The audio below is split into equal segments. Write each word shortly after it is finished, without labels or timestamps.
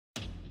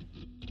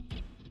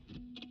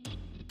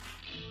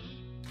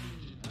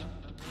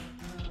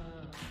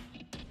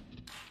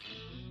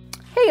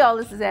y'all,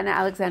 this is Anna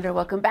Alexandra.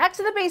 Welcome back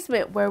to the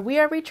basement, where we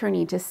are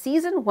returning to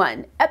season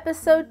 1,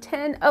 episode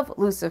 10 of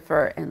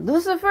Lucifer. And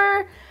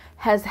Lucifer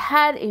has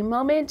had a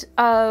moment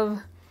of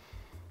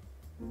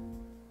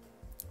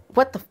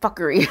what the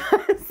fuckery.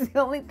 It's the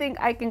only thing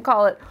I can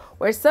call it,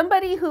 where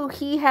somebody who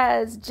he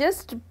has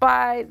just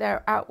by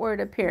their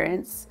outward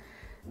appearance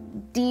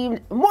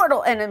deemed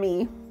mortal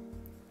enemy,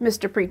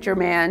 Mr. Preacher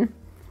Man,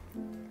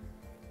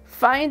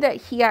 find that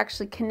he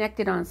actually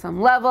connected on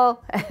some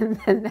level, and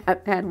then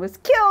that man was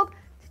killed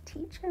to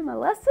teach him a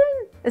lesson,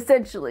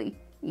 essentially.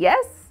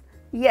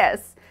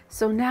 Yes.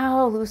 So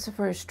now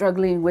Lucifer is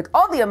struggling with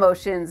all the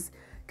emotions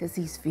because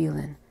he's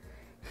feeling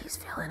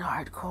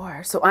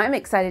hardcore. So I'm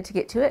excited to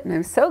get to it, and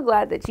I'm so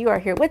glad that you are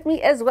here with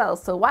me as well.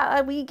 So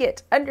while we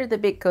get under the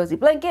big cozy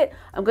blanket,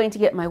 I'm going to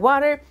get my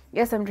water.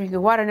 Yes, I'm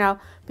drinking water now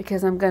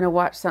because I'm going to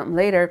watch something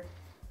later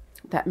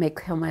that may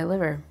kill my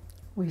liver.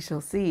 We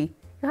shall see.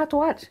 You'll have to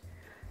watch.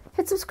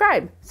 Hit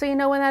subscribe so you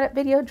know when that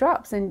video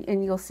drops,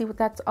 and you'll see what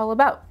that's all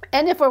about.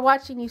 And if we're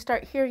watching, you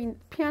start hearing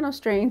piano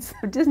strains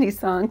of Disney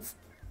songs.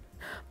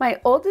 My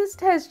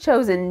oldest has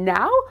chosen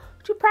now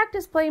to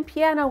practice playing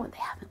piano when they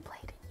haven't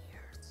played in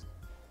years.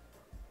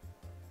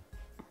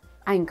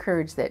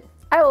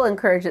 I will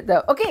encourage it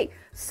though. Okay,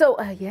 so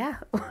yeah.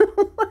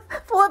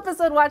 Full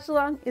episode watch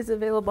along is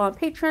available on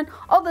Patreon.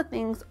 All the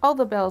things, all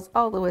the bells,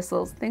 all the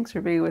whistles. Thanks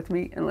for being with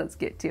me, and let's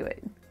get to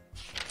it.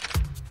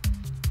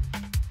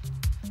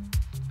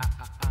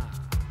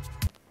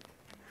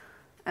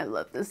 I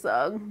love this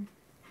song.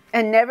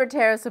 And Never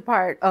Tear Us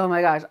Apart. Oh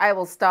my gosh, I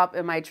will stop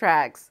in my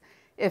tracks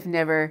if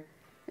Never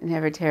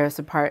Tear Us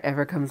Apart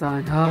ever comes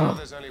on. Oh. You know,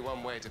 there's only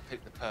one way to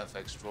pick the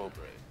perfect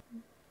strawberry.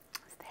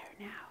 It's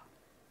there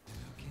now.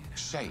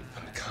 Shape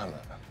and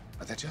color.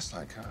 But they're just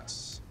like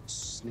us.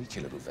 Sneaky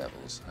little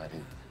devils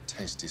hiding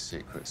tasty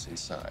secrets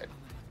inside.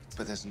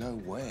 But there's no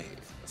way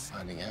of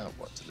finding out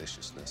what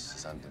deliciousness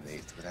is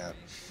underneath without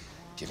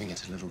giving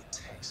it a little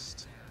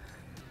taste.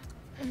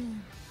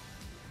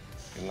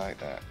 You like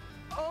that?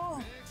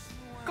 Oh,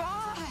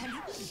 God!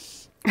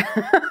 You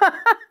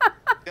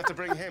have to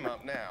bring him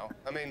up now.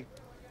 I mean,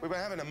 we were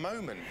having a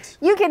moment.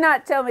 You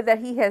cannot tell me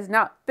that he has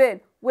not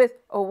been with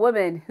a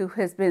woman who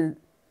has been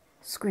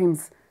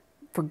screams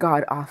for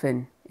God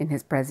often in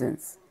his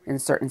presence in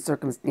certain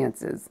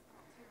circumstances.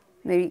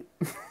 Maybe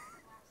the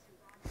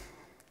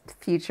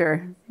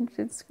future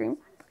should scream,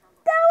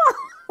 no!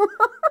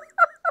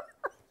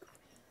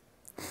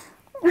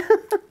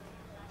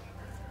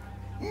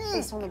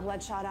 Based on the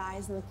bloodshot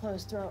eyes and the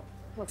closed throat,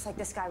 looks like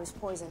this guy was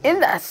poisoned. In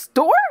the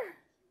store?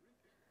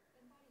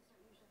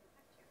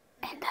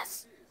 In the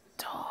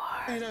store.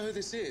 You know who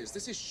this is?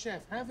 This is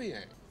Chef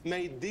Javier.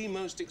 Made the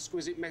most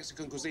exquisite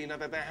Mexican cuisine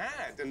I've ever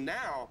had. And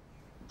now,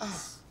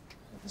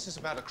 this is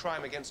about a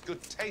crime against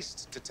good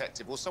taste,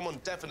 detective. Well, someone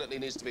definitely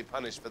needs to be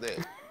punished for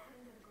this.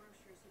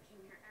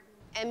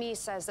 Emmy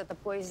says that the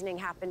poisoning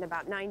happened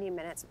about 90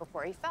 minutes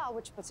before he fell,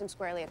 which puts him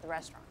squarely at the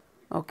restaurant.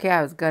 Okay,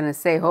 I was gonna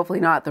say, hopefully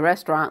not at the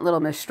restaurant. Little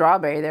Miss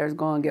Strawberry there is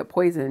going to get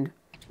poisoned.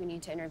 We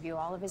need to interview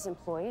all of his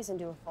employees and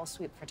do a full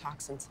sweep for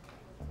toxins.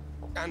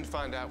 And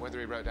find out whether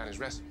he wrote down his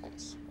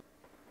recipes.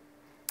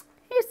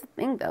 Here's the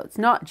thing though, it's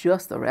not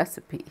just the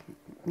recipe.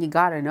 You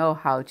gotta know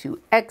how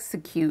to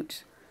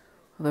execute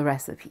the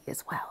recipe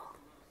as well.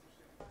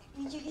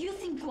 You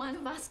think one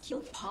of us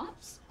killed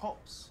Pops?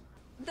 Pops?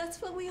 That's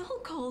what we all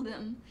called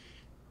him.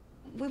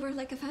 We were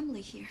like a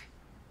family here.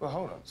 Well,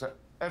 hold on. So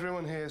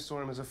everyone here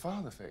saw him as a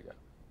father figure?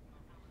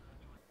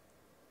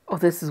 Oh,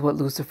 this is what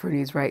Lucifer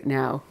needs right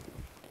now.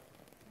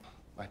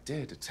 My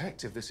dear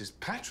detective, this is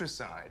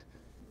patricide.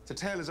 It's a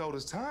tale as old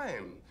as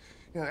time.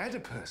 You know,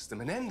 Oedipus, the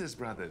Menendez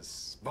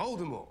brothers,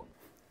 Voldemort.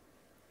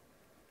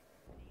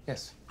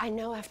 Yes? I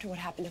know after what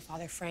happened to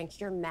Father Frank,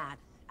 you're mad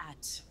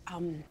at,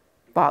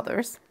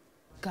 Fathers.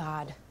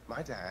 God.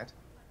 My dad?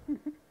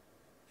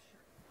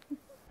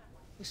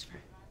 Lucifer,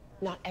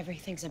 not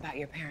everything's about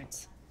your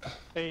parents.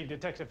 Hey,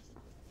 detective.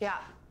 Yeah.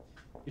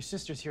 Your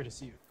sister's here to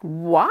see you.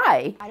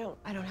 Why? I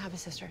don't have a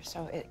sister,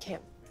 so it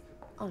can't.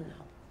 Oh no.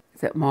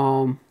 Is it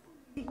Mom?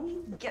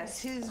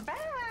 Guess who's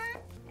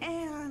back?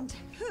 And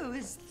who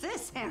is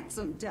this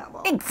handsome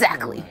devil?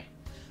 Exactly.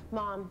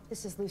 Mom,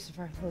 this is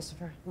Lucifer.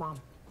 Lucifer, Mom.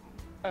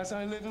 As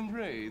I live and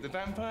breathe, the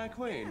vampire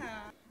queen. Is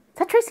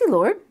that Tracy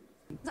Lord?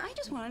 I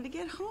just wanted to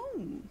get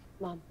home.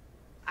 Mom,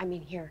 I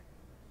mean here,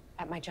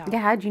 at my job.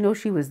 Yeah, how'd you know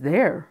she was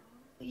there?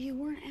 You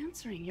weren't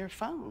answering your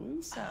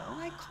phone, so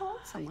I called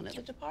someone at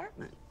the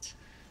department.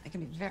 I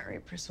can be very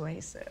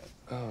persuasive.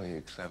 Oh,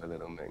 you clever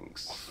little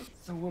minx.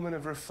 A woman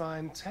of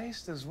refined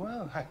taste as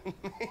well. I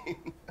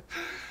mean,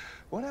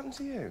 what happened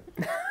to you?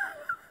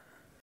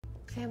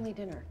 Family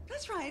dinner.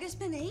 That's right, it's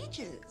been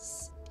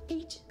ages.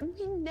 We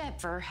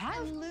never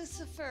have. And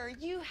Lucifer,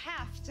 you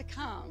have to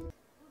come.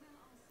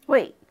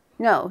 Wait,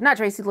 no, not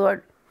Tracy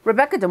Lord.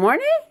 Rebecca De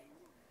Mornay?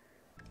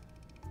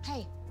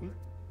 Hey,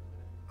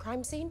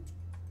 crime scene?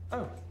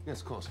 Oh, yes,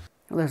 of course.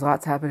 Well, there's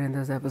lots happening in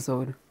this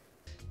episode.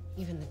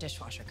 Even the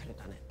dishwasher could have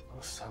done it.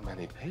 Oh, so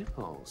many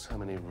people, so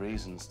many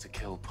reasons to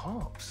kill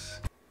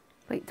Pops.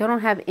 Wait, they don't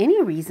have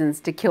any reasons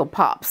to kill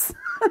Pops.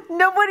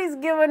 Nobody's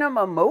giving him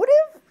a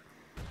motive?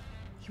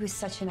 He was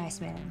such a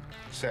nice man.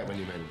 Except when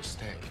you made a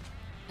mistake.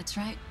 That's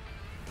right.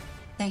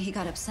 Then he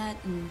got upset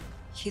and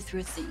he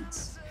threw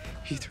things.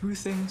 He threw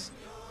things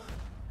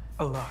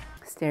a lot.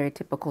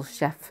 Stereotypical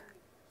chef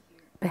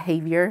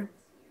behavior.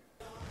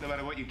 No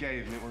matter what you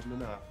gave him, it wasn't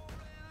enough.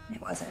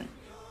 It wasn't.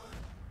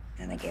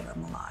 And I gave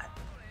him a lot.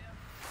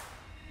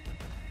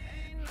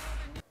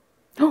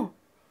 Oh,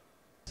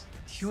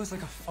 He was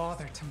like a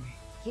father to me.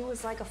 He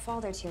was like a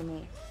father to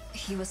me.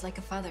 He was like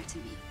a father to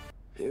me.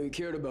 He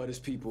cared about his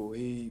people.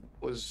 He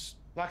was...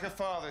 Like a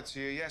father to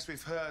you. Yes,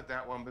 we've heard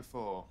that one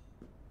before.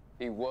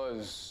 He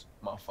was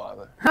my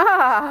father.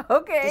 ah,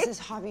 okay. This is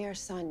Javier's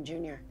son,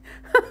 Junior.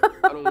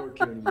 I don't work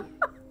here anymore.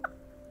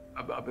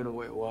 I've been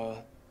away a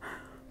while.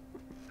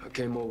 I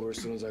came over as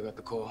soon as I got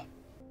the call.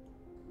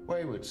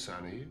 Wayward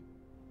son, are you?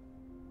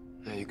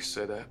 Yeah, you could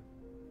say that.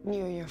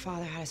 You and your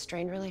father had a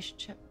strained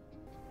relationship.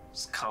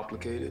 It's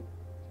complicated.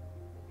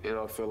 You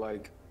know, I feel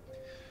like...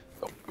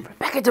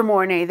 Rebecca De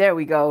Mornay, there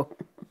we go.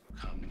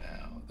 Come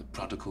now. The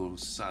prodigal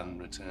son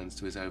returns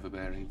to his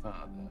overbearing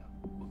father.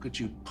 What could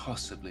you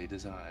possibly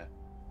desire?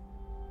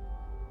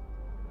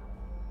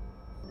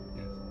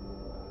 Yes.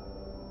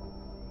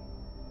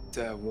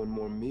 to have one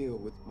more meal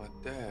with my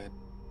dad.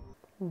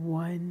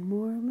 One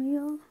more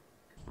meal?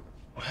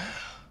 Well,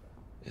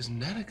 isn't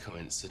that a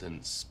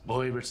coincidence?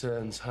 Boy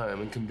returns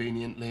home and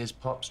conveniently his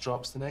pops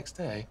drops the next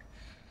day.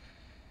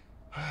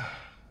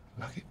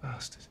 Lucky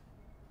bastard.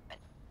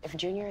 If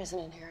Junior isn't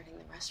inheriting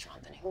the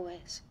restaurant, then who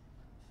is?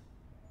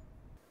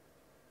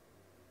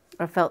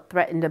 I felt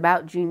threatened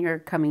about Junior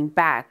coming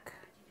back,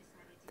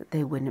 that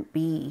they wouldn't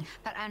be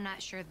But I'm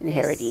not sure this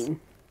inheriting.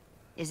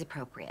 is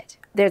appropriate.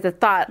 There's a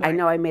thought. I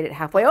know I made it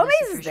halfway. Oh, Maze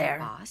is Lucifer's your there.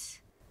 boss.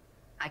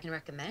 I can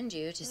recommend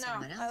you to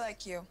someone else. I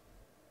like you.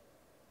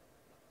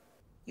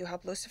 You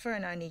help Lucifer,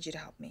 and I need you to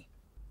help me.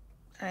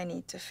 I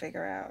need to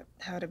figure out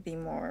how to be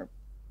more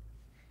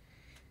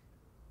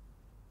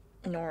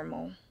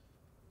normal.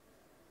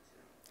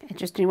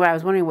 Interesting. What I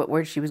was wondering what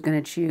word she was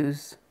going to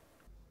choose.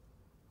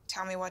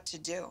 Tell me what to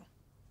do.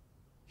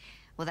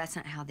 Well, that's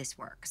not how this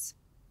works.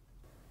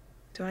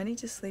 Do I need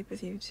to sleep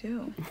with you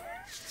too?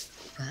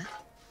 What?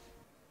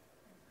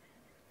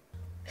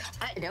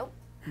 Nope.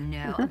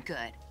 No, I'm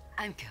good.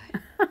 I'm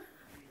good.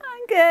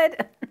 I'm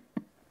good.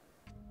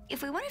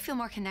 If we want to feel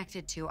more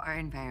connected to our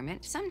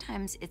environment,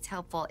 sometimes it's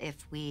helpful if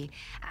we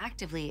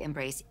actively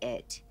embrace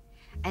it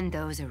and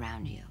those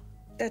around you.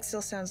 That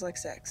still sounds like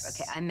sex.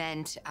 Okay, I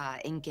meant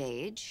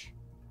engage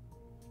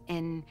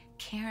in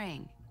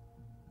caring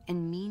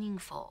and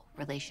meaningful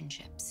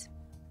relationships.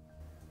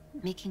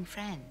 Making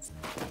friends.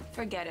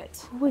 Forget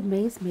it. Who would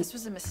Maze make This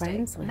was a mistake.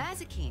 friends with?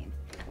 Mazikeen.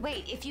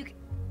 Wait, if you...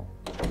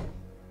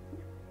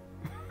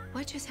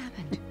 What just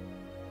happened?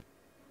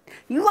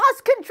 You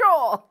lost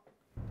control.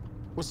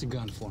 What's the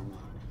gun for, Mom?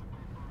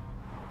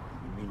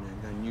 You mean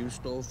that gun you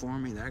stole for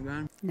me, that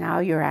gun? Now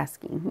you're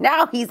asking.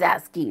 Now he's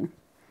asking.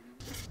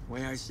 The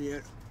way I see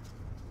it,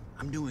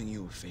 I'm doing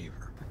you a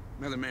favor.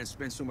 Another man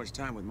spends so much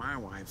time with my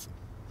wife,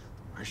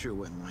 I sure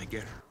wouldn't like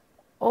it.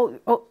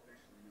 Oh.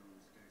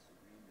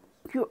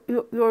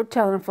 You're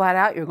telling him flat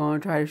out you're going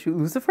to try to shoot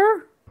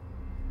Lucifer?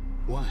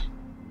 Why?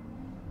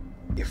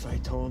 If I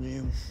told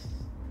you,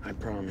 I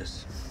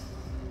promise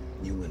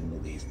you wouldn't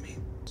believe me.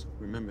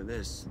 Remember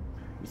this,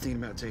 you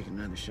thinking about taking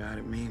another shot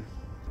at me?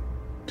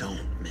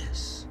 Don't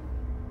miss.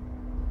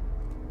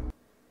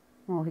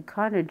 Well, he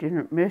kind of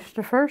didn't miss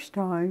the first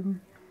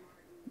time.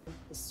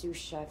 The sous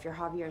chef, you're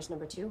Javier's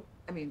number 2?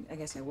 I mean, I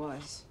guess I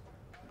was.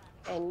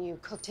 And you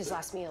cooked his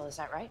last meal, is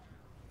that right?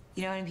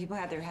 You know how many people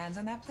had their hands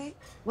on that plate?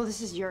 Well,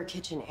 this is your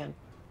kitchen, Anne.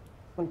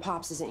 When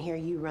Pops isn't here,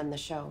 you run the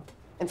show.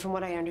 And from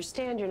what I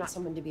understand, you're not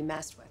someone to be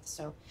messed with.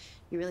 So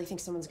you really think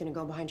someone's gonna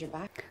go behind your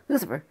back?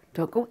 Lucifer,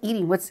 don't go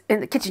eating what's in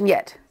the kitchen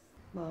yet.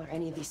 Well, are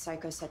any of these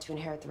psychos set to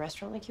inherit the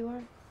restaurant like you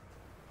are?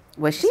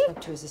 Was she? I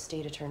spoke to his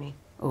estate attorney.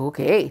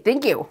 Okay,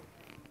 thank you.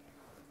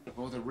 Of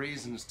all the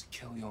reasons to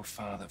kill your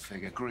father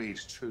figure,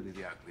 greed's truly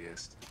the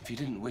ugliest. If you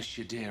didn't wish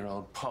your dear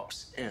old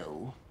Pops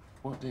ill,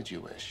 what did you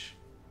wish?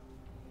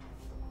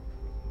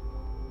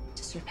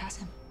 To surpass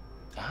him.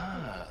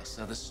 Ah,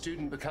 so the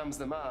student becomes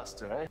the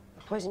master, eh?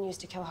 The poison used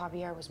to kill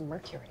Javier was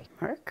mercury.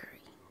 Mercury.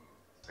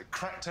 So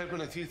cracked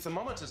open a few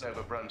thermometers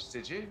over brunch,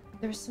 did you?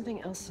 There was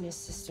something else in his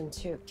system,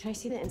 too. Can I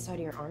see the inside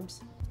of your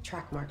arms?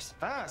 Track marks.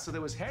 Ah, so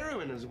there was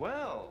heroin as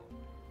well.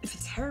 If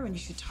it's heroin, you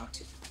should talk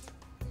to.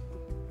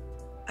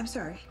 I'm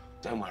sorry.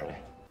 Don't worry.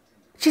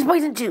 She's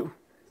poisoned too.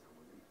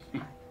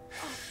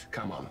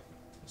 Come on,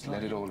 let's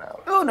let it all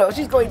out. Oh no,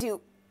 she's going to.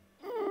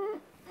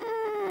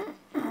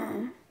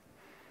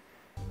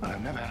 Well,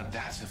 I've never had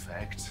that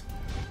effect.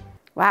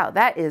 Wow,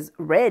 that is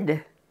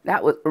red.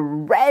 That was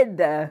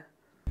red.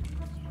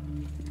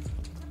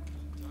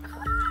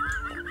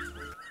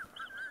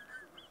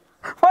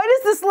 Why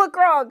does this look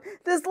wrong?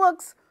 This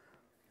looks...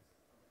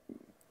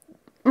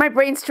 My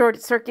brain's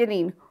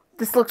short-circuiting.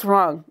 This looks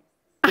wrong.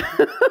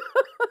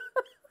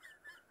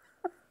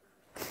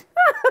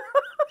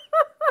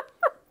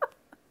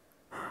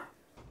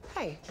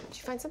 Hey, did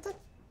you find something?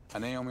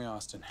 Naomi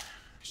Austin.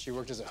 She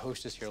worked as a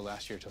hostess here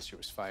last year till she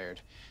was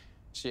fired.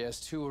 She has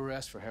 2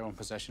 arrests for heroin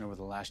possession over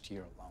the last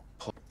year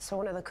alone. So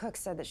one of the cooks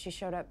said that she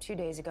showed up 2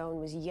 days ago and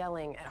was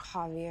yelling at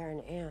Javier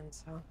and Anne,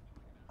 so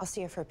I'll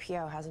see if her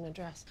PO has an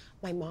address.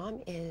 My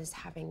mom is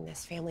having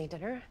this family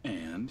dinner.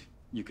 And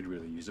you could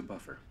really use a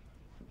buffer.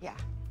 Yeah.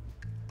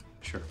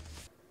 Sure.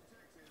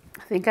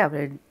 I think I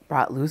would have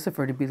brought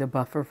Lucifer to be the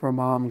buffer for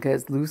Mom,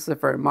 because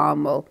Lucifer and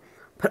Mom will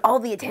put all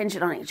the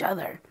attention on each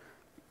other.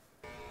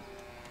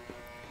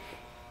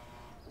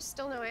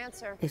 Still no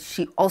answer. Is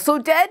she also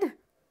dead?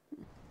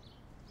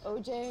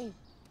 OJ,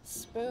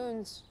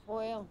 spoons,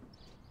 foil.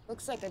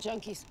 Looks like the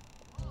junkies.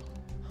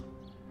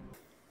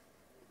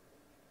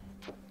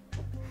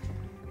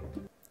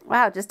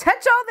 Wow, just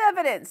touch all the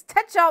evidence.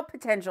 Touch all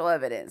potential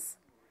evidence.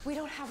 We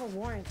don't have a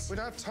warrant. We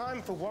don't have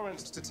time for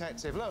warrants,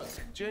 Detective. Look,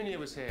 Junior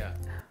was here.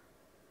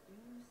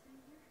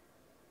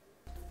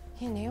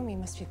 He and Naomi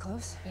must be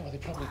close. Yeah, well, they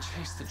probably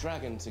chased the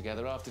dragon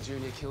together after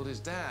Junior killed his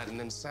dad and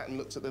then sat and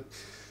looked at the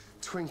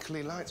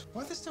twinkly lights.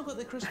 Why have they still got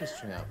their Christmas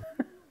tree up?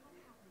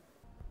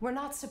 We're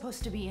not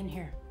supposed to be in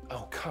here.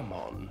 Oh, come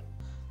on.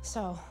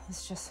 So,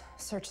 let's just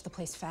search the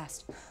place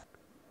fast.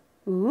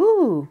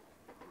 Ooh.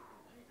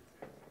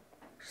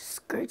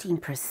 Skirting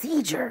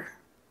procedure.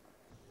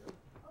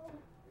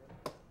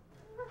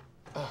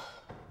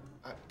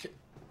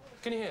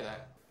 Can you hear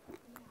that?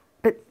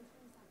 But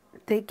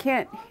they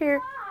can't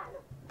hear.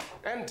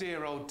 And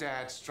dear old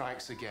Dad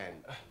strikes again.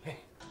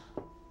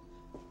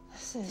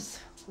 This is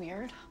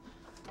weird.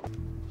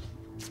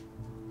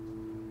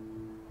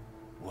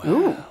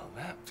 Well,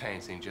 that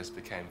painting just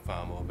became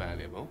far more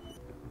valuable.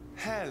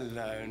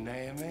 Hello,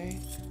 Naomi.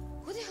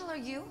 Who the hell are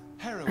you?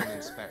 Heroin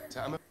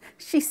inspector.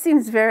 She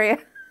seems very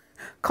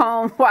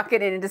calm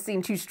walking in and just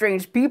seeing 2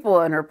 strange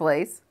people in her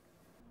place.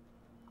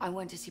 I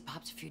went to see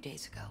Pops a few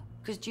days ago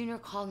because Junior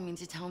called me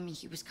to tell me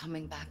he was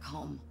coming back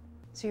home.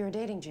 So you were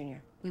dating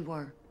Junior? We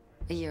were,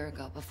 a year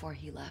ago before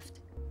he left.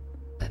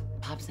 But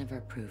Pops never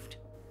approved.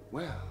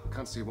 Well,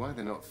 can't see why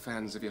they're not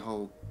fans of your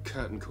whole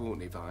Kurt and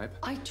Courtney vibe.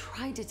 I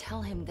tried to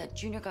tell him that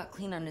Junior got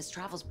clean on his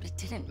travels, but it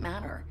didn't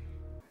matter.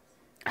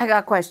 I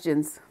got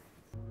questions.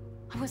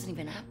 I wasn't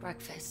even at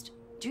breakfast.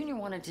 Junior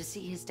wanted to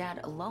see his dad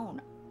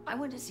alone. I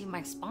went to see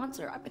my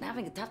sponsor. I've been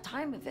having a tough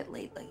time of it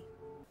lately.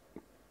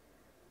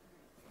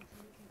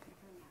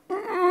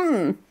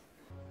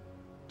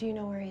 Do you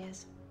know where he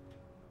is?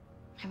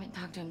 I haven't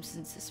talked to him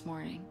since this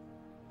morning.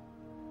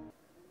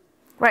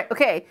 Right,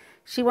 okay.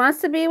 She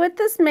wants to be with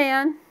this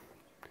man.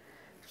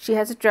 She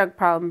has a drug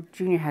problem.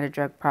 Junior had a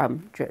drug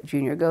problem.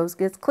 Junior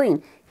gets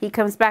clean. He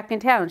comes back in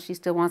town. She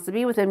still wants to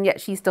be with him,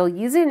 yet she's still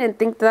using it and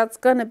thinks that's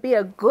going to be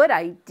a good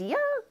idea.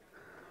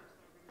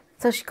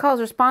 So she calls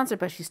her sponsor,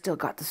 but she's still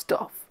got the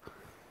stuff.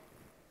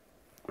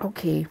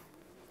 Okay.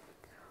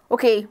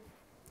 Okay.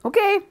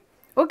 Okay.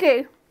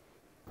 Okay.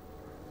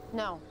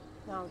 No,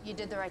 you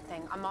did the right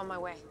thing. I'm on my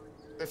way.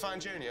 They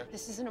find Junior?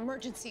 This is an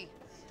emergency.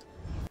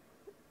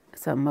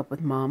 Something up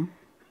with Mom.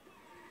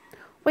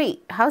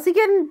 Wait, how's he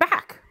getting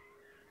back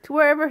to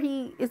wherever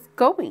he is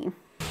going?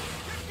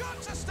 You've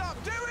got to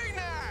stop doing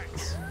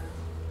that!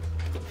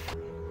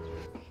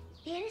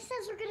 Anna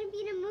says we're gonna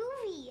be in a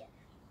movie.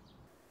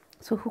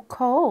 So who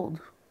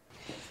called?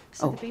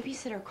 So the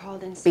babysitter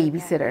called and said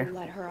that you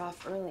let her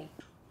off early.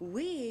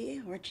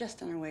 We were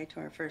just on our way to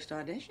our first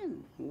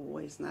audition.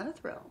 Wasn't that a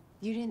thrill?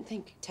 You didn't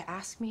think to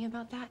ask me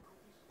about that?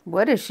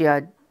 What is she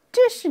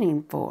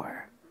auditioning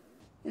for?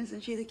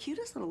 Isn't she the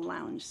cutest little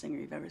lounge singer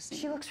you've ever seen?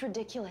 She looks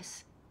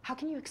ridiculous. How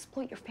can you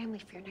exploit your family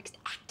for your next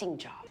acting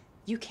job?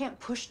 You can't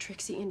push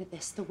Trixie into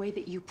this the way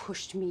that you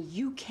pushed me.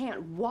 You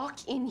can't walk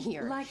in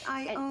here. Like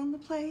I own the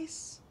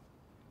place?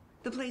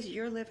 The place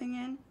you're living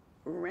in?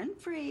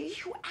 Rent-free?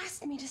 You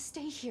asked me to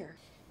stay here.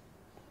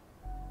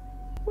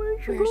 Where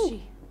is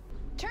she?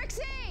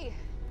 Trixie!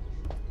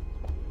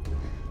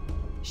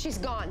 She's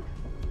gone.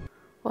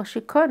 Well, she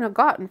couldn't have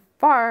gotten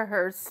far.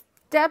 Her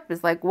step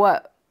is like,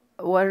 what,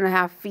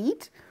 1.5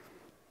 feet?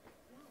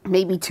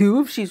 Maybe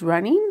 2 if she's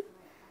running?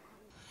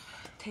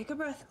 Take a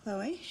breath,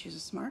 Chloe. She's a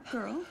smart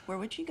girl. Where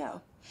would she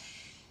go?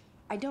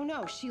 I don't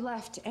know. She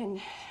left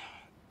and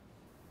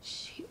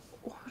she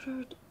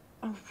ordered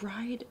a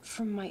ride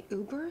from my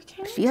Uber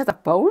account. She has a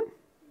phone?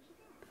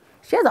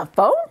 She has a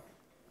phone?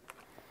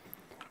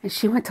 And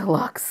she went to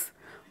Lux.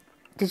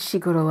 Did she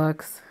go to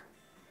Lux?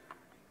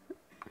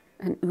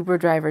 An Uber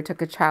driver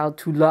took a child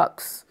to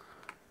Lux.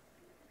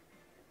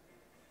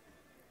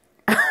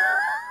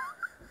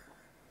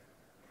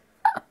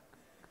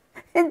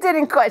 And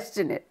didn't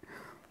question it.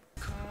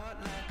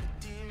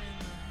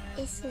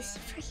 Is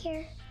Lucifer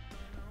here?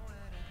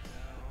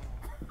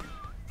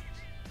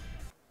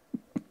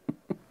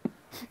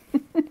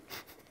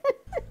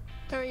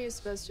 Who are you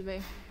supposed to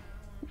be?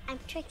 I'm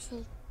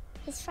Trixie,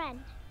 his friend.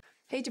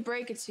 Hate to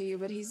break it to you,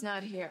 but he's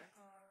not here.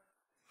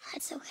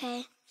 That's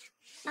okay.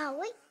 Oh,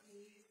 wait.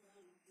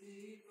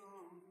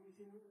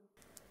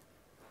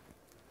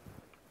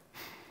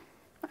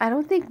 I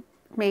don't think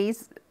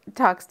Maze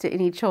talks to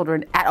any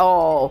children at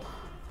all.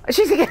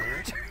 She's again.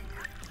 Where's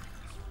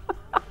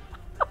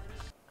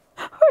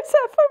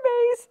that for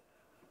Maze?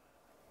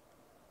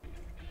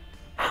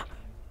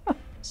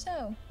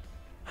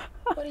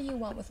 do you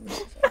want with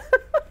Lucifer?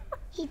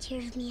 He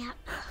cheers me up.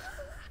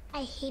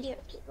 I hate it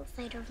when people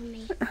fight over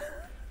me.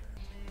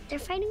 They're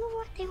fighting over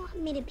what they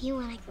want me to be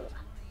when I grow up.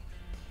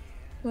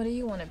 What do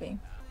you want to be?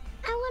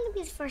 I want to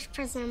be the first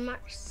president of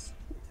Mars.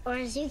 Or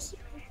a zookeeper.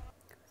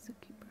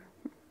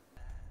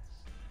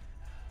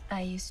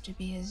 I used to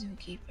be a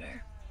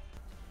zookeeper.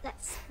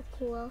 That's so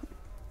cool.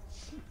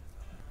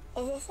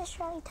 Is this a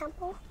Shirley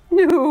Temple?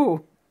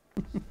 No.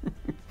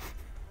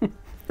 No,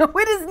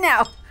 it is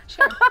now.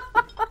 Sure.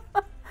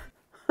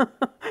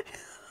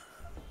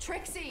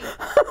 Trixie!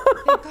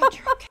 Thank God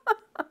you're okay.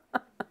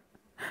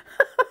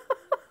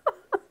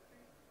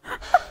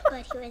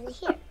 But he wasn't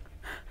here.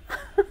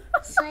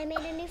 So I made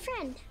a new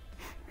friend.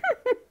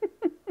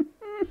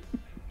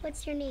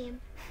 What's your name?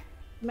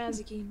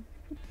 Mazikeen.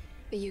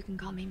 But you can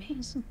call me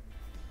Maze.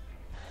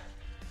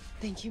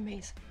 Thank you,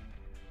 Maze.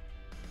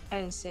 I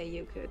didn't say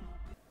you could.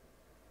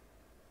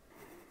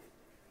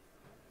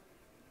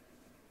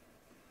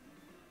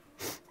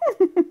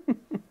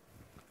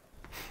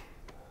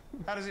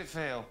 How does it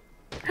feel?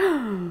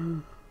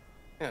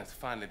 Yeah, to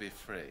finally be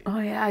free. Oh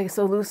yeah,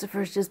 so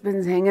Lucifer's just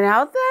been hanging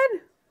out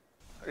then?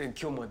 I didn't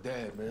kill my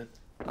dad, man.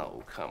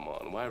 Oh, come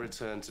on. Why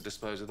return to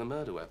dispose of the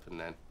murder weapon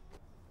then?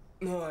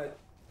 No, I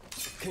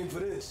came for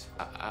this.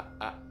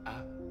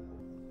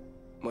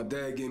 My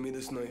dad gave me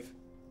this knife.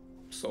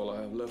 It's all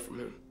I have left from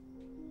him.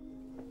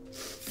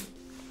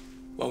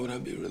 Why would I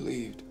be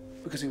relieved?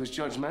 Because he was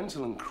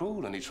judgmental and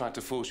cruel and he tried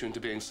to force you into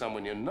being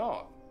someone you're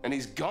not. And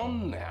he's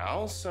gone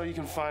now, so you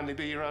can finally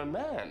be your own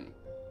man.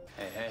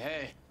 Hey, hey,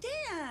 hey.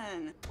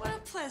 Dan, what a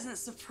pleasant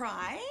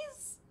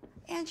surprise.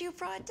 And you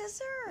brought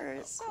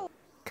dessert. So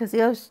Because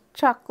he owes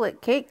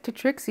chocolate cake to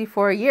Trixie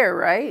for a year,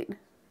 right?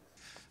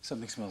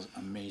 Something smells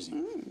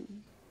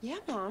amazing. Yeah,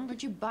 Mom.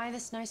 Where'd you buy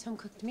this nice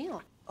home-cooked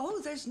meal?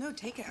 Oh, there's no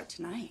takeout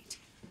tonight.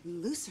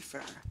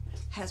 Lucifer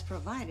has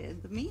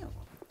provided the meal.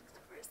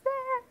 Where's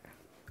that?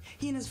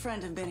 He and his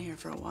friend have been here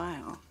for a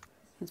while.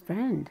 His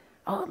friend.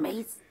 Oh,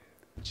 Maze.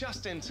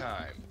 Just in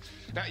time.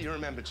 Now, you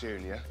remember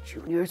Junior.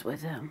 Junior's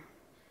with him.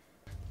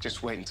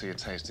 Just wait until you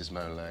taste his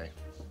mole.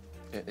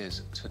 It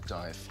is to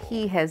die for.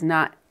 He has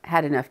not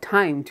had enough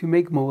time to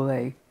make mole.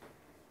 Lucifer!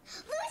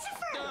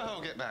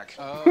 Oh, get back.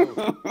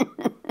 Oh.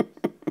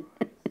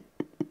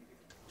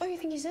 Oh, you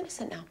think he's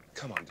innocent now?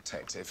 Come on,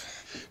 detective.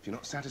 If you're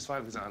not satisfied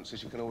with his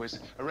answers, you can always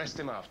arrest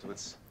him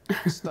afterwards.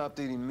 Stopped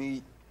eating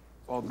meat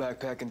while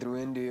backpacking through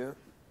India.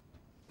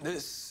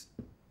 This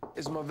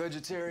is my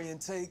vegetarian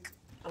take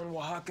on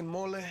Oaxacan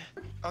mole.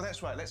 Oh,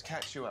 that's right. Let's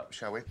catch you up,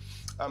 shall we?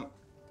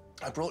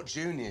 I brought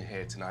Junior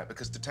here tonight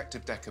because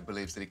Detective Decker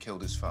believes that he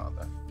killed his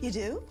father. You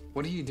do?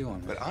 What are you doing?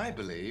 But I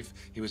believe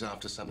he was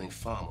after something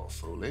far more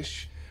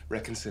foolish.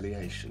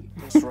 Reconciliation.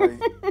 That's right.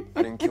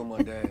 I didn't kill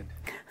my dad.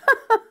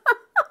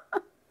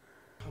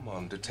 Come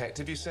on,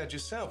 Detective. You said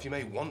yourself you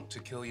may want to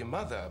kill your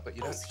mother, but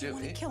you don't So do you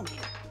want to it. kill me?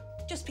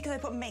 Just because I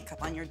put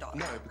makeup on your daughter?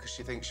 No, because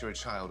she thinks you're a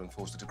child and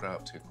forced her to grow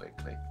up too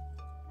quickly.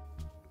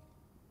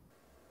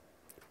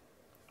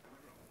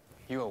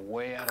 You are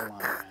way out of line,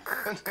 man.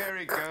 And there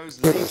he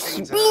goes,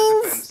 leaping to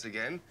her defense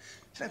again.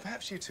 You know,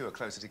 perhaps you two are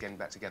closer to getting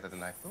back together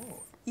than I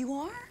thought. You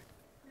are?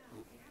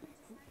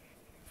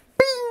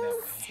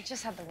 I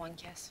just had the one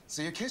kiss.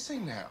 So you're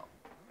kissing now.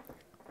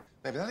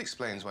 Maybe that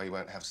explains why you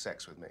won't have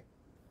sex with me.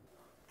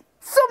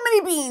 So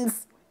many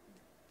beans.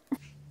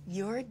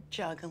 You're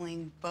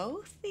juggling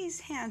both these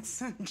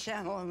handsome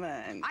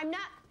gentlemen. I'm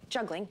not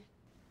juggling.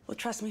 Well,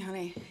 trust me,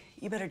 honey,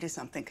 you better do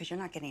something because you're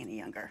not getting any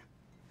younger.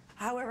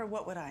 However,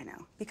 what would I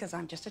know? Because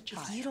I'm just a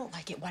child. If you don't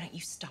like it, why don't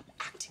you stop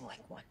acting like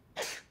one?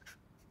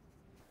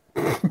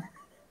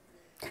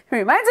 It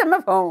reminds him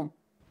of home.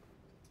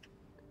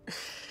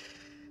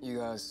 You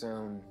guys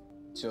sound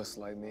just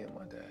like me and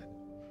my dad.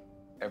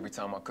 Every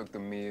time I cooked a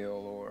meal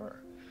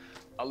or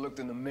I looked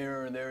in the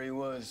mirror and there he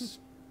was,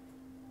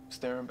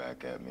 staring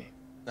back at me.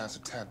 That's a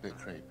tad bit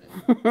creepy.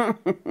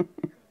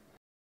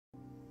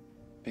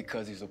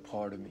 Because he's a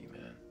part of me,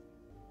 man.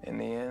 In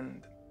the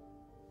end,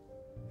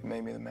 it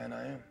made me the man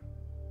I am.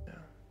 Yeah.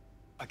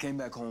 I came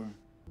back home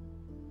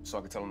so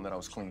I could tell him that I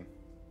was clean.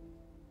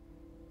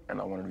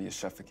 And I wanted to be a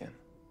chef again.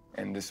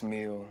 And this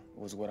meal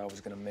was what I was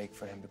gonna make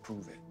for him to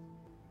prove it.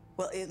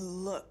 Well, it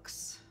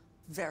looks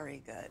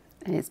very good.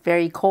 And it's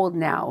very cold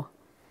now.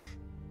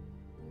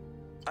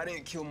 I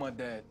didn't kill my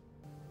dad.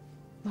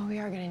 Well, we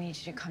are gonna need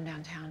you to come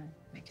downtown and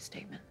make a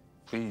statement.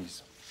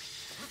 Please,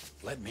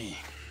 let me.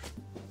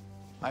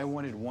 I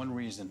wanted one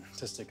reason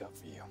to stick up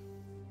for you.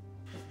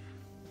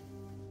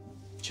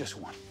 Just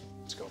one.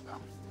 Let's go,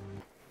 pal.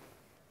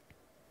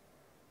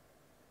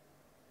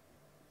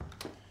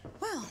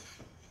 Well,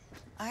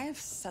 I have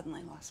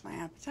suddenly lost my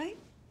appetite.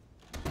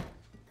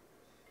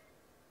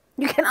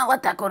 You cannot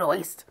let that go to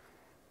waste.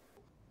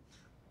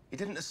 He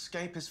didn't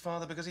escape his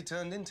father because he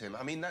turned into him.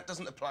 I mean, that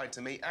doesn't apply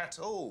to me at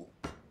all.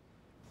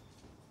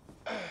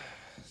 So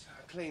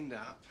I cleaned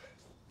up.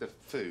 The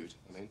food,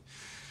 I mean.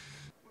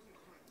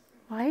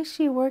 Why is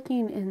she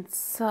working in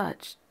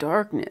such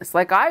darkness?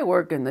 Like, I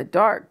work in the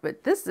dark,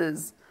 but this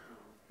is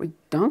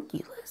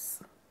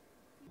redonkulous.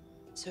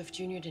 So if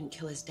Junior didn't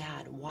kill his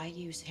dad, why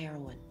use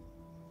heroin?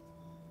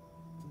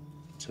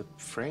 To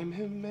frame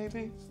him,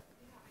 maybe?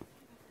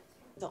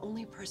 The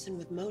only person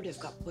with motive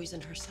got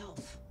poisoned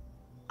herself.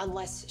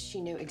 Unless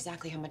she knew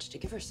exactly how much to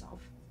give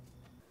herself.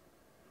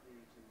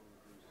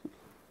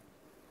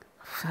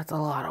 That's a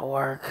lot of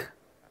work.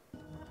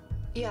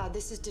 Yeah,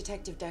 this is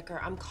Detective Decker.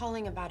 I'm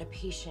calling about a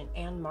patient,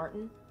 Ann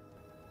Martin.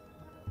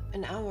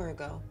 An hour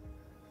ago.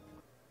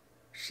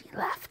 She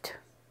left.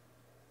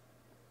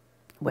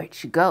 Where'd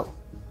she go?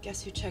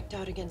 Guess who checked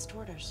out against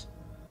orders?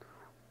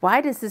 Why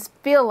does this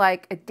feel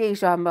like a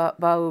deja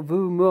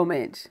vu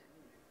moment?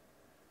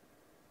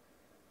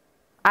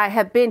 I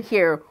have been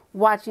here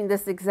watching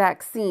this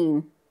exact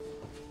scene.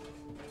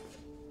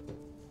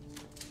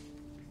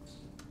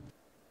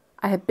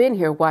 I have been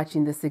here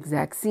watching this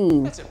exact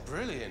scene. That's a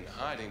brilliant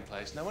hiding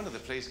place. No wonder the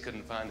police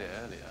couldn't find it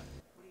earlier.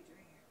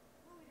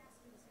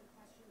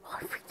 Oh,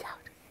 I freaked out.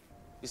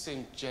 You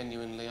seemed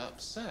genuinely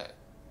upset.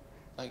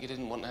 Like you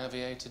didn't want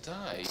Javier to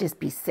die.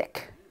 Just be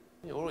sick.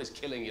 You're always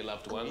killing your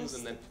loved ones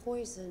and then... The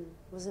poison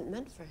wasn't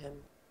meant for him.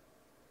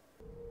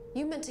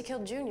 You meant to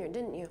kill Junior,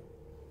 didn't you?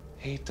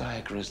 He'd die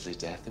a grisly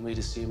death and we'd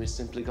assume he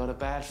simply got a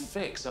bad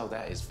fix. Oh,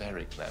 that is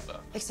very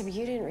clever. Except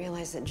you didn't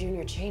realize that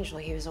Junior changed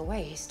while he was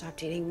away. He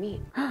stopped eating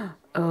meat.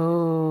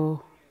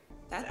 Oh.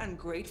 That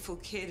ungrateful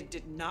kid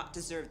did not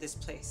deserve this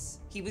place.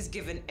 He was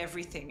given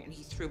everything and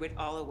he threw it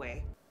all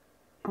away.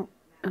 Oh,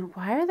 and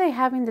why are they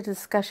having the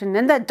discussion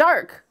in the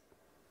dark?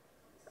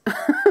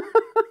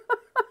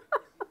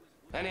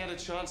 And he had a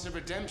chance of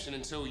redemption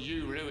until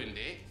you ruined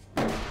it.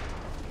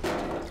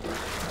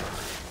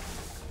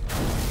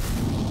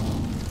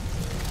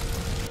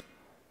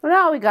 Well,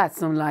 now we got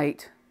some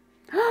light.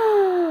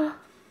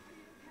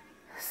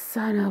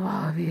 Son of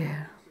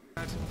Javier.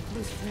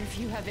 Lucifer, if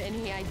you have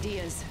any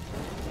ideas.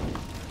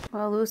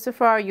 Well,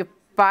 Lucifer, are you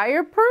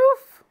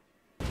fireproof?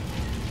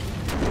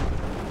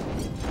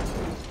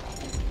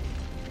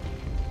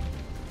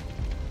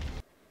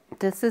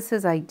 This is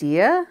his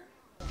idea?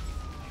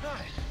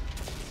 Right.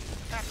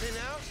 Happy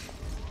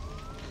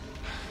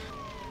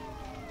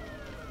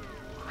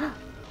now?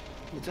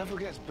 The devil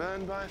gets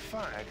burned by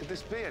fire. Could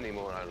this be any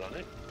more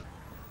ironic?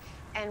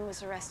 Anne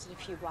was arrested a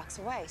few blocks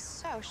away,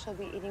 so she'll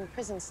be eating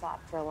prison slop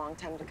for a long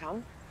time to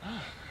come.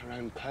 Her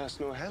own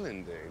personal hell,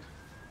 indeed.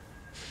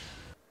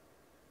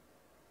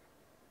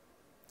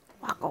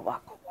 Waka,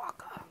 waka,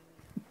 waka.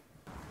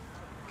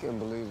 Can't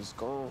believe it's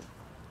gone.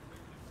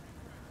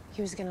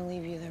 He was gonna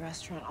leave you the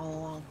restaurant all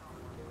along.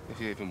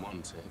 If you even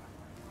want it.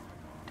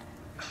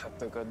 I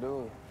think I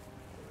do.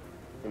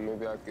 And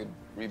maybe I could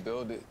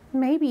rebuild it.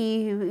 Maybe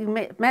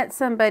you met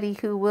somebody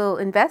who will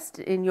invest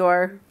in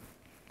your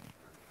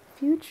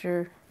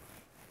future.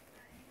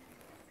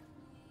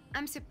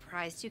 I'm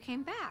surprised you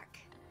came back.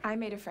 I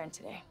made a friend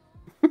today.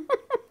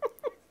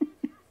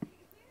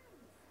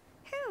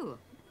 Who?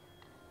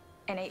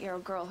 An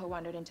 8-year-old girl who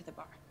wandered into the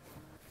bar.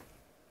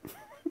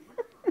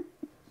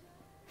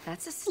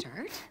 That's a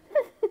start.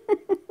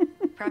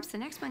 Perhaps the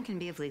next one can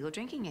be of legal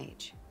drinking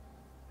age.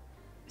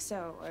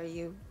 So, are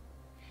you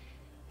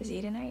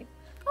busy tonight?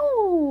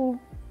 Oh.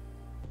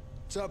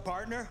 What's up,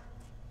 partner?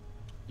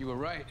 You were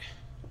right.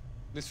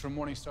 Lucifer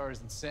Morningstar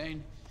is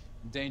insane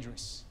and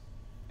dangerous,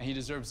 and he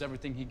deserves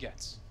everything he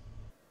gets.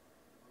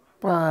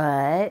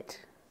 But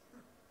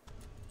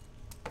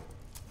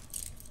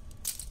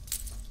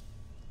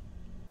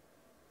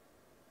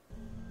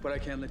I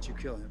can't let you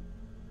kill him.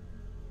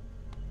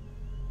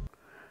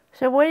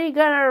 so what are you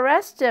gonna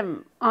arrest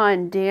him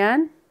on,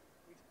 Dan?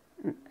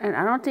 And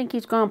I don't think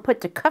he's gonna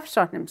put the cuffs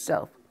on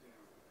himself.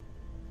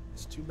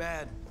 It's too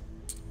bad.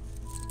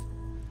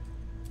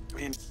 I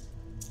mean,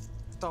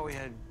 thought we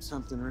had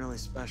something really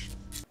special.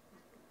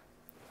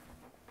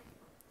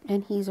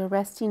 And he's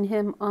arresting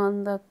him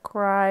on the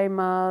crime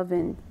of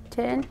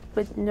intent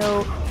with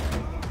no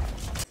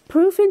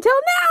proof until now.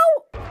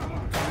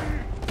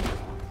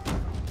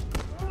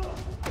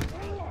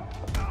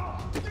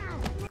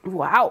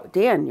 Wow,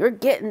 Dan, you're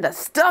getting the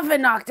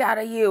stuffing knocked out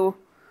of you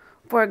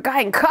for a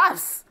guy in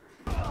cuffs.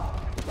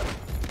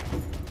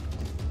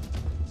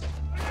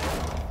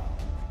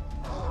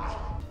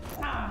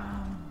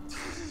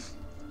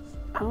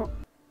 Oh,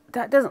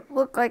 that doesn't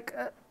look like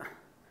a...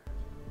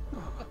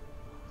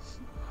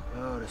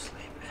 Go to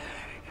sleep. There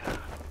you go.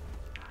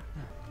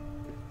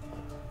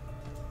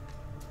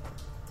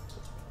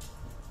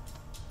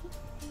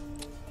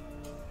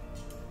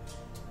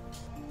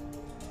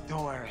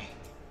 Don't worry.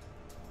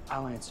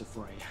 I'll answer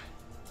for you.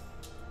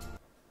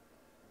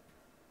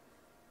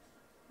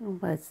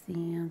 What's the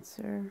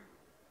answer?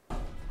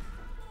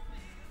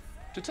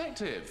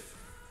 Detective,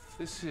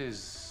 this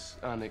is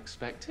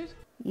unexpected.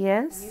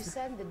 Yes? You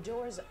said the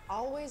door's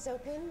always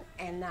open,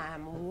 and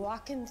I'm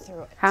walking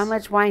through it. How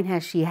much wine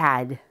has she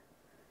had?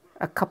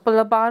 A couple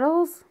of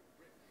bottles?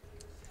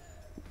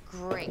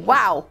 Great.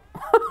 Wow.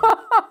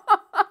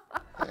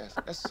 Yes,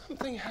 has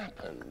something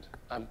happened?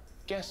 I'm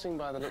guessing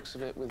by the looks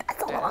of it with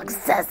That's a little Dan.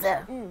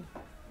 excessive.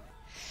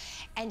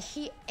 And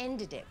he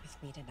ended it with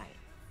me tonight.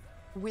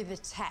 With a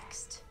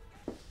text.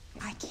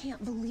 I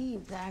can't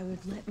believe that I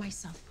would let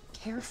myself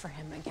care for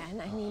him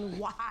again. I mean,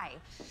 why?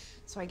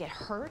 So I get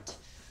hurt?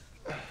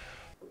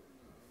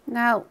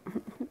 Now,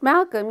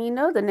 Malcolm, you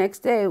know the next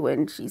day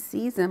when she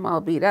sees him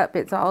all beat up,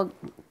 it's all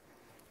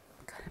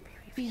gonna be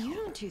revealed. You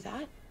don't do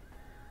that.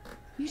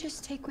 You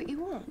just take what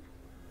you want.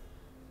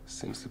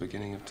 Since the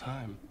beginning of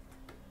time.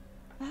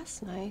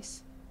 That's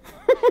nice.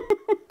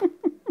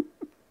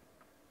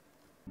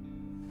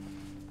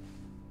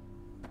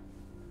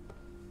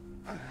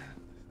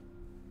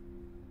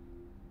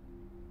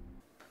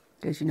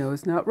 Because you know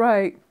it's not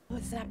right.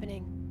 What's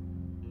happening?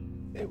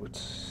 It would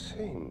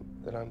seem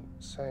that I'm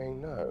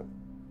saying no.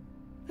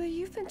 But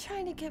you've been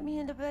trying to get me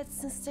into bed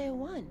since day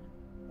one.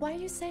 Why are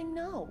you saying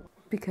no?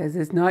 Because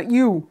it's not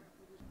you.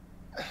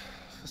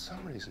 For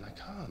some reason, I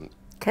can't.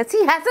 Because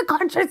he has a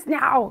conscience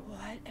now.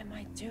 What am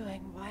I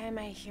doing? Why am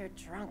I here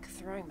drunk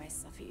throwing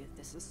myself at you?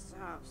 This is so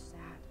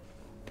sad.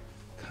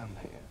 Come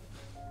here.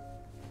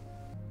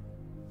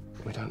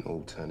 We don't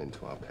all turn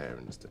into our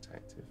parents,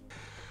 detective.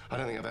 I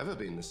don't think I've ever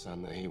been the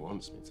son that he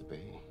wants me to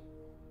be.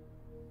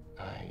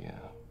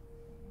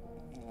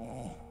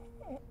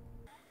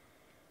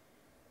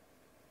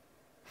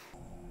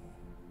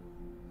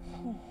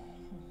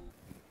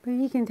 But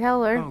you can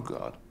tell her. Oh,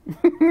 God.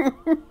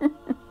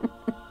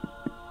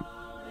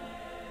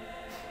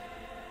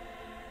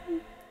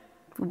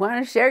 You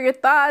want to share your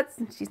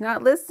thoughts. She's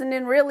not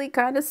listening really,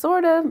 kind of,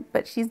 sort of,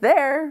 but she's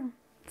there.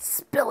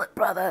 Spill it,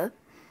 brother.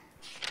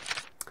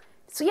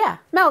 So yeah,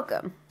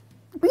 Malcolm,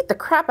 you beat the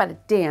crap out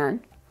of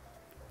Dan.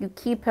 You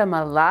keep him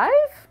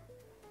alive,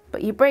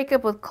 but you break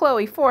up with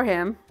Chloe for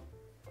him.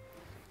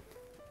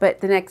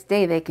 But the next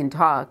day they can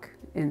talk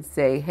and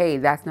say, hey,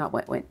 that's not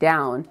what went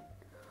down.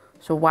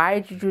 So why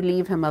did you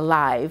leave him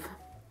alive?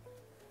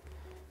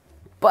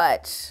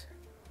 But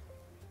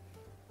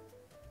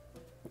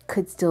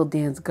could steal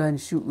Dan's gun,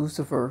 shoot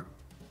Lucifer.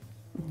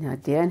 Now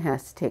Dan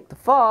has to take the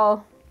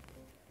fall.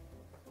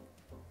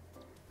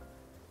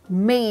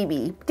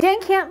 Maybe.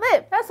 Dan can't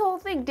live. That's the whole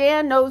thing.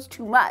 Dan knows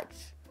too much.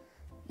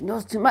 He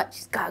knows too much.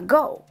 He's got to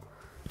go.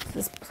 So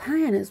this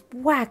plan is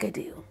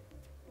wackadoo.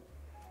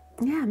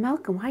 Yeah,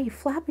 Malcolm, why are you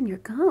flapping your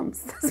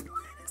gums? This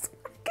plan is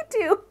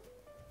wackadoo.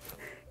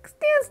 Because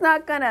Dan's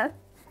not gonna...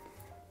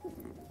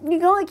 You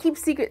can only keep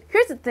secret.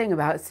 Here's the thing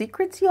about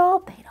secrets, y'all.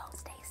 They don't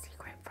stay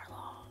secret for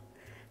long.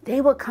 They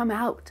will come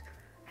out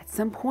at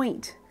some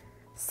point,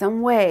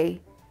 some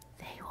way.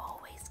 They will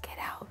always get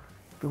out.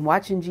 Been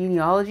watching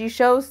genealogy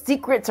shows.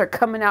 Secrets are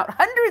coming out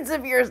hundreds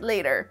of years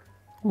later.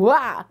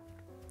 Wow.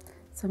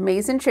 It's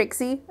amazing,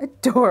 Trixie.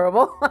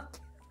 Adorable.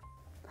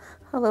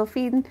 Hello,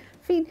 giving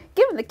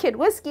the kid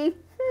whiskey.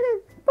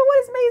 But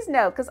what does Maze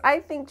know? Because I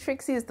think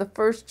Trixie is the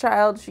first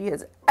child she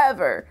has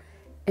ever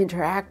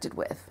interacted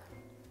with.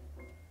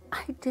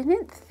 I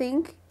didn't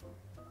think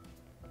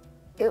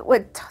it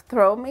would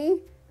throw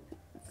me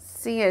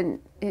seeing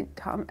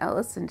Tom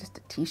Ellis in just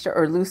a t-shirt,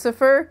 or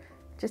Lucifer,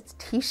 just a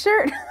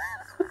t-shirt.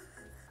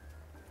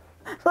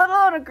 Let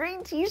alone a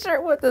green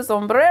t-shirt with a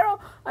sombrero.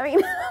 I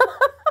mean,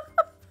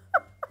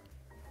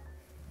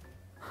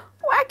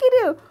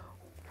 wackadoo,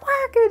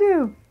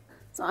 wackadoo.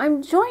 So I'm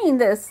enjoying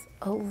this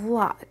a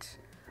lot,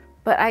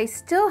 but I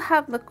still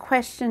have the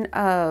question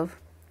of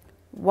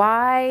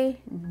why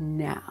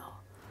now?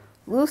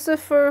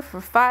 Lucifer for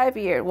 5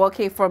 years, well,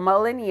 okay, for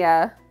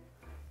millennia,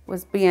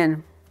 was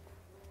being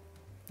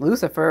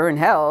Lucifer in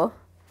hell.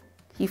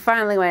 He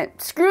finally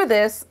went, screw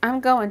this,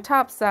 I'm going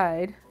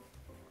topside.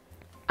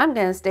 I'm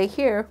gonna stay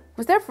here.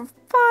 Was there for 5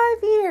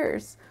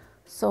 years.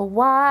 So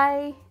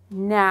why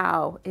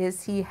now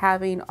is he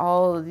having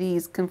all of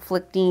these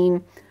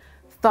conflicting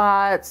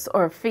thoughts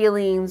or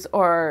feelings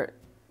or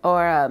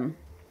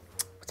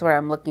what's what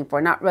I'm looking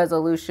for? Not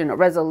resolution or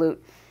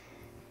resolute,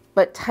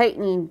 but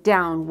tightening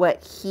down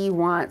what he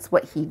wants,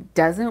 what he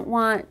doesn't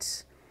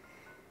want.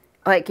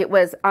 Like it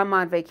was, I'm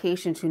on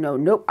vacation to know,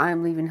 nope,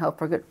 I'm leaving hell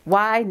for good.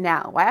 Why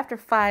now? Why after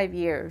 5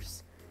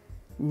 years?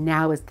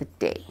 Now is the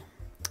day.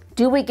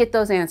 Do we get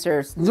those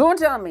answers? Don't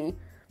tell me.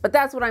 But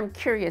that's what I'm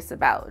curious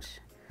about.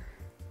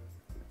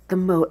 The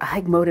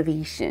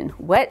motivation.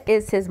 What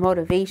is his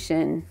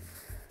motivation?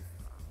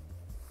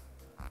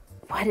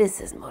 What is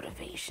his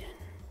motivation?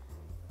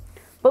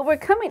 But we're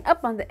coming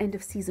up on the end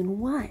of season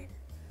 1.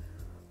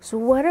 So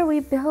what are we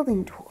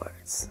building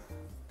towards?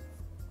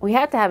 We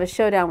have to have a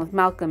showdown with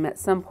Malcolm at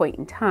some point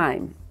in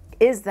time.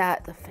 Is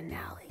that the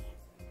finale?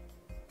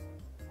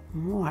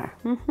 More.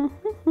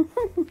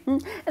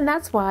 And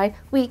that's why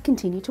we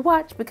continue to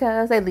watch,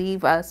 because they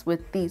leave us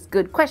with these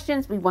good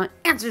questions we want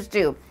answers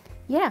to.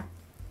 Yeah.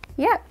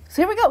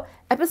 So here we go.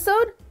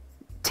 Episode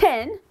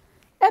 10.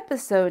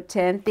 Episode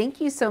 10.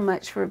 Thank you so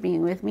much for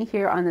being with me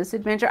here on this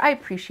adventure. I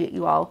appreciate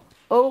you all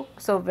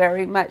so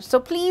very much. So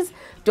please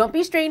don't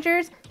be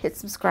strangers. Hit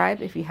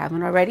subscribe if you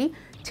haven't already.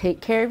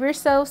 Take care of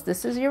yourselves.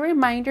 This is your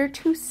reminder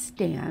to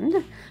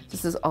stand.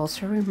 This is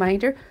also a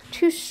reminder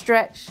to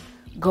stretch.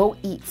 Go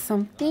eat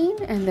something,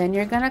 and then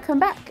you're gonna come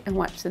back and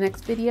watch the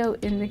next video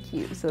in the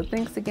queue. So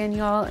thanks again,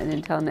 y'all, and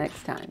until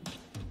next time.